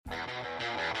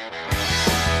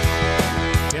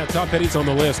Yeah, Tom Petty's on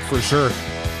the list for sure.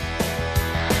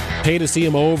 Pay to see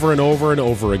him over and over and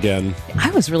over again. I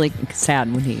was really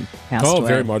sad when he passed away. Oh,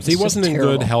 very much. He wasn't in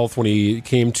good health when he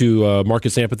came to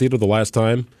Marcus Amphitheater the last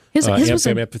time. His was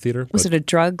Amphitheater. Was it a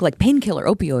drug, like painkiller,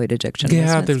 opioid addiction?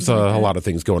 Yeah, there's a lot of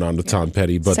things going on with Tom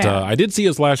Petty. But I did see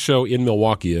his last show in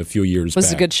Milwaukee a few years back.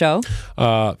 Was it a good show?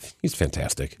 He's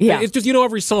fantastic. Yeah. It's just,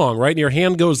 every song, right? And your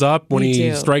hand goes up when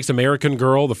he strikes American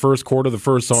Girl, the first chord of the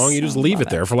first song. You just leave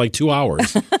it there for like 2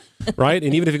 hours. Right?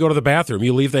 And even if you go to the bathroom,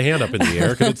 you leave the hand up in the air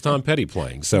because it's Tom Petty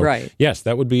playing. So, yes,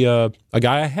 that would be a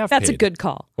guy I have That's paid a good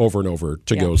call. over and over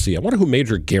to go see. I wonder who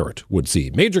Major Garrett would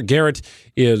see. Major Garrett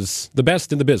is the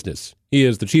best in the business. He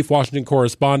is the chief Washington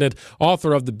correspondent,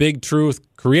 author of The Big Truth,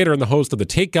 creator and the host of the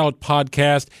Takeout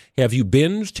podcast. Have you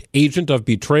binged Agent of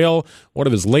Betrayal? One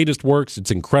of his latest works.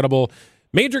 It's incredible.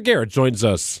 Major Garrett joins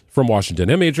us from Washington.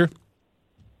 Hey, Major.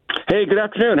 Hey, good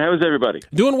afternoon. How is everybody?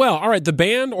 Doing well. All right, the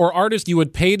band or artist you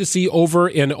would pay to see over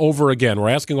and over again. We're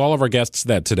asking all of our guests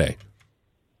that today.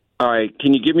 All right,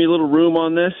 can you give me a little room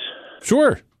on this?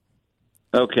 Sure.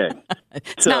 Okay.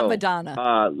 It's not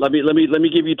Madonna. Let me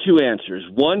give you two answers.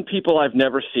 One, people I've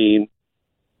never seen,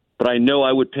 but I know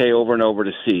I would pay over and over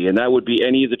to see, and that would be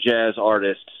any of the jazz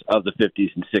artists of the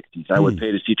 50s and 60s. I would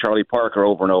pay to see Charlie Parker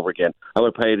over and over again. I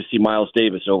would pay to see Miles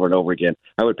Davis over and over again.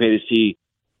 I would pay to see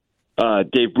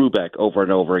Dave Brubeck over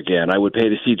and over again. I would pay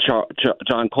to see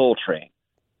John Coltrane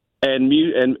and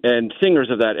singers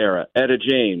of that era: Etta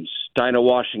James, Dinah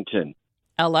Washington,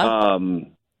 Ella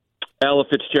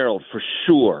Fitzgerald for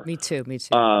sure. Me too.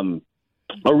 Aretha,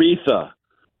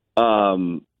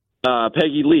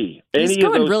 Peggy Lee. He's any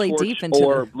going of those really torch deep into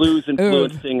or blues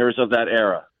influenced singers of that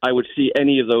era. I would see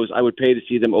any of those. I would pay to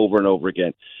see them over and over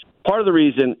again. Part of the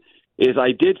reason is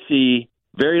I did see,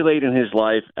 very late in his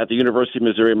life, at the University of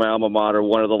Missouri, my alma mater,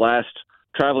 one of the last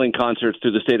traveling concerts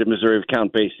through the state of Missouri of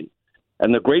Count Basie.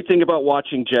 And the great thing about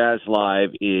watching jazz live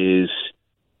is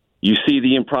you see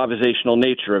the improvisational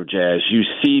nature of jazz. You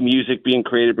see music being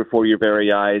created before your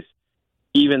very eyes.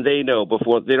 Even they don't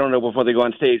know before they go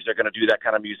on stage they're going to do that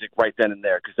kind of music right then and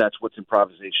there, because that's what's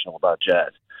improvisational about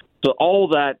jazz. So all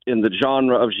that in the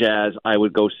genre of jazz I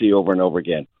would go see over and over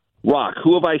again. Rock,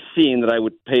 who have I seen that I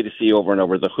would pay to see over and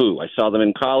over? The Who. I saw them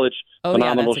in college.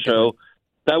 Phenomenal show.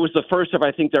 That was the first of,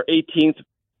 I think, their 18th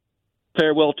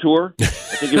farewell tour. I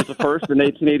think it was the first in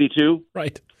 1882.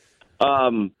 Right.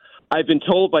 I've been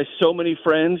told by so many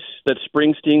friends that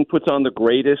Springsteen puts on the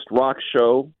greatest rock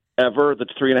show ever.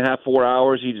 That's 3.5, 4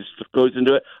 hours. He just goes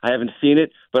into it. I haven't seen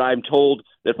it, but I'm told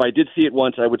that if I did see it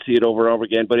once, I would see it over and over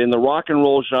again. But in the rock and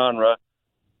roll genre,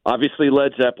 obviously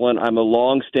Led Zeppelin. I'm a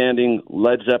long-standing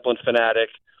Led Zeppelin fanatic,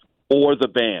 or the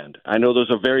band. I know those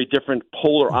are very different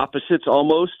polar opposites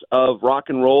almost of rock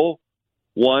and roll.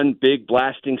 One big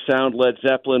blasting sound, Led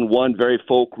Zeppelin. One very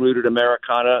folk-rooted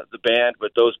Americana, the band.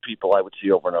 But those people I would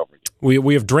see over and over again.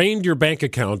 We have drained your bank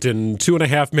account in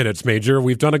 2.5 minutes, Major.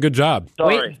 We've done a good job.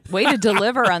 Sorry. Way to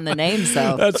deliver on the names,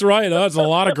 though. That's right. That's a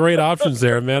lot of great options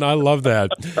there, man. I love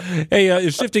that. Hey,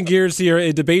 shifting gears here,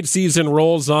 a debate season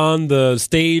rolls on. The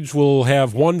stage will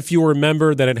have one fewer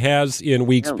member than it has in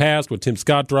weeks past, with Tim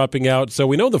Scott dropping out. So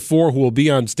we know the four who will be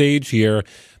on stage here.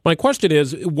 My question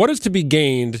is, what is to be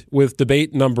gained with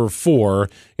debate number 4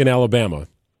 in Alabama?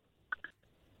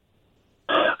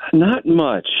 Not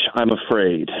much, I'm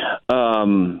afraid.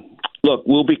 Look,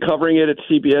 we'll be covering it at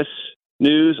CBS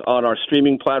News on our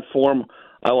streaming platform.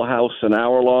 I will house an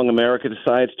hour-long America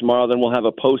Decides tomorrow. Then we'll have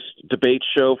a post-debate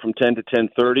show from 10 to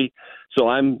 10:30. So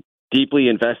I'm deeply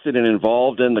invested and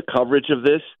involved in the coverage of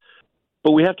this.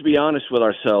 But we have to be honest with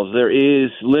ourselves. There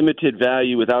is limited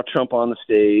value without Trump on the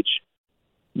stage.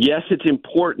 Yes, it's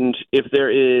important if there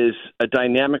is a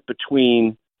dynamic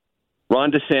between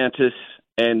Ron DeSantis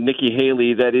and Nikki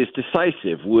Haley that is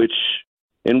decisive,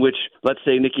 in which, let's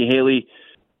say, Nikki Haley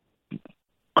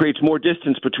creates more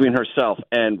distance between herself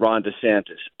and Ron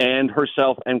DeSantis, and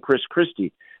herself and Chris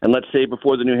Christie. And let's say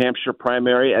before the New Hampshire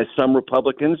primary, as some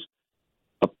Republicans,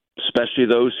 especially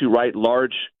those who write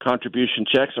large contribution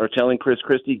checks, are telling Chris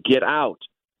Christie, get out.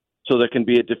 So there can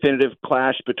be a definitive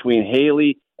clash between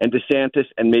Haley and DeSantis,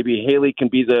 and maybe Haley can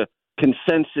be the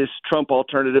consensus Trump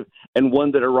alternative, and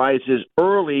one that arises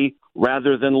early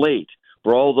rather than late.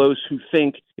 For all those who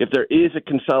think if there is a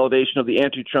consolidation of the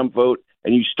anti-Trump vote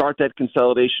and you start that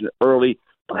consolidation early,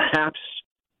 perhaps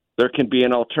there can be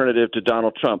an alternative to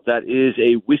Donald Trump. That is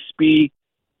a wispy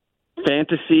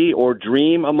fantasy or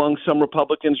dream among some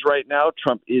Republicans right now.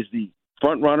 Trump is the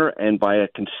front runner, and by a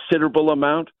considerable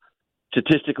amount,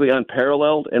 statistically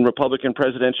unparalleled in Republican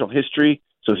presidential history.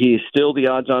 So he is still the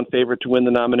odds-on favorite to win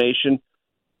the nomination.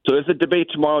 So if the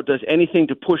debate tomorrow does anything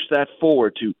to push that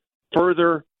forward, to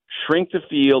further shrink the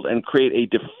field and create a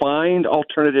defined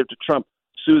alternative to Trump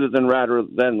sooner than rather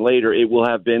than later, it will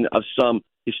have been of some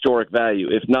historic value.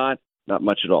 If not, not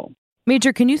much at all.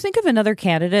 Major, can you think of another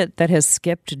candidate that has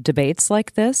skipped debates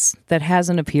like this that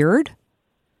hasn't appeared?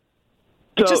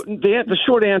 So the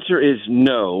short answer is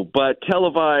no, but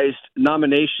televised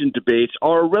nomination debates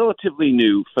are a relatively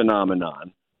new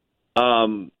phenomenon,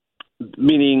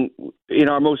 meaning in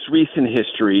our most recent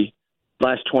history,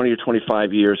 last 20 or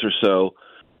 25 years or so.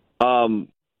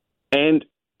 And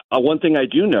one thing I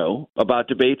do know about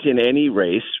debates in any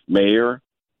race, mayor,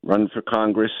 run for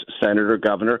Congress, senator,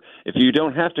 governor, if you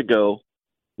don't have to go,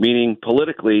 meaning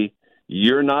politically,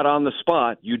 you're not on the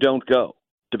spot, you don't go.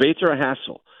 Debates are a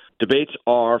hassle. Debates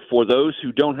are, for those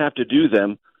who don't have to do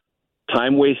them,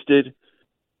 time wasted.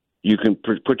 You can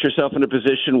put yourself in a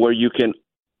position where you can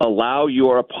allow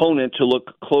your opponent to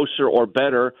look closer or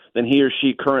better than he or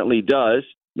she currently does.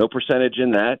 No percentage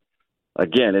in that.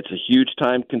 Again, it's a huge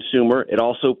time consumer. It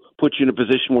also puts you in a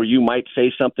position where you might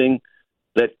say something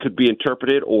that could be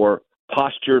interpreted or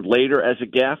postured later as a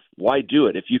gaffe. Why do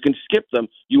it? If you can skip them,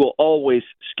 you will always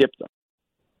skip them.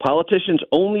 Politicians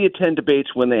only attend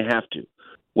debates when they have to,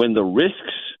 when the risks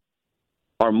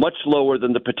are much lower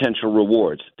than the potential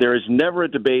rewards. There is never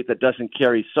a debate that doesn't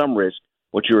carry some risk.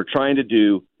 What you are trying to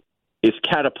do is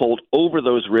catapult over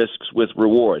those risks with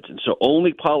rewards. And so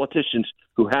only politicians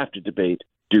who have to debate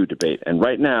do debate. And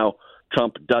right now,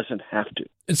 Trump doesn't have to.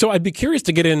 And so I'd be curious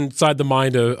to get inside the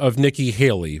mind of Nikki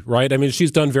Haley, right? I mean,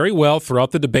 she's done very well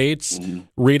throughout the debates,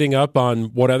 reading up on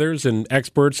what others and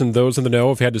experts and those in the know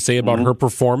have had to say about her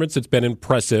performance. It's been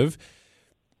impressive.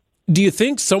 Do you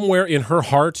think somewhere in her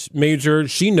heart, Major,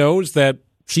 she knows that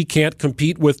she can't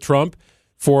compete with Trump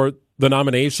for the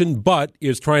nomination, but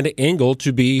is trying to angle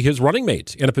to be his running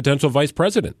mate and a potential vice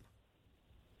president?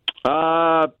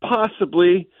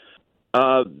 Possibly.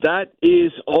 That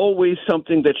is always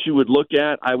something that you would look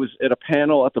at. I was at a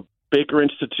panel at the Baker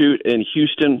Institute in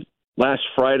Houston last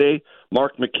Friday.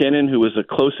 Mark McKinnon, who was a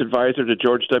close advisor to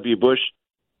George W. Bush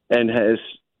and has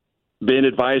been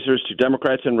advisors to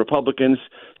Democrats and Republicans,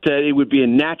 said it would be a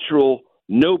natural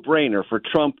no-brainer for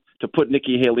Trump to put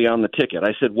Nikki Haley on the ticket.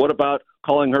 I said, what about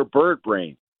calling her bird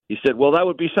brain? He said, well, that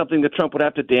would be something that Trump would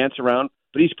have to dance around,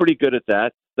 but he's pretty good at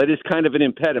that. That is kind of an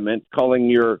impediment, calling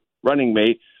your running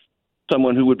mate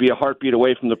someone who would be a heartbeat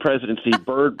away from the presidency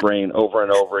bird brain over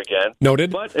and over again. Noted.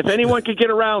 But if anyone could get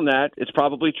around that, it's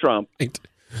probably Trump.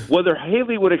 Whether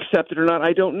Haley would accept it or not,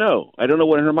 I don't know. I don't know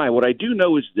what in her mind. What I do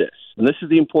know is this, and this is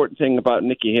the important thing about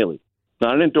Nikki Haley. It's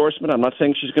not an endorsement. I'm not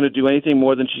saying she's going to do anything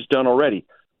more than she's done already.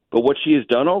 But what she has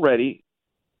done already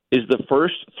is the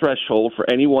first threshold for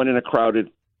anyone in a crowded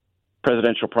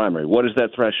presidential primary. What is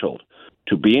that threshold?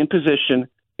 To be in position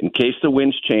in case the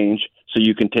winds change so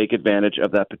you can take advantage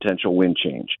of that potential wind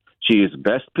change. She is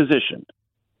best positioned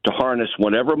to harness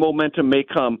whatever momentum may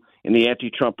come in the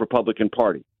anti-Trump Republican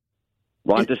Party.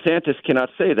 Ron DeSantis cannot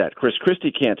say that. Chris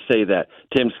Christie can't say that.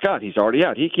 Tim Scott, he's already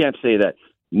out. He can't say that.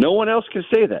 No one else can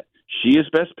say that. She is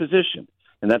best positioned.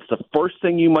 And that's the first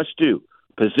thing you must do.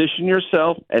 Position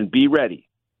yourself and be ready.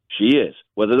 She is.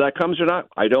 Whether that comes or not,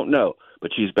 I don't know.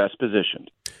 But she's best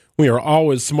positioned. We are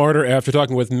always smarter after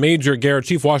talking with Major Garrett,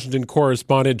 Chief Washington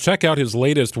Correspondent. Check out his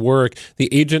latest work, The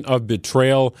Agent of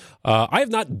Betrayal. I have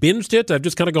not binged it. I've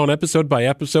just kind of gone episode by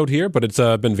episode here, but it's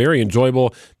been very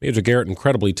enjoyable. Major Garrett,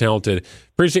 incredibly talented.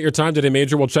 Appreciate your time today,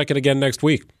 Major. We'll check it again next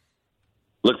week.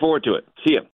 Look forward to it. See you.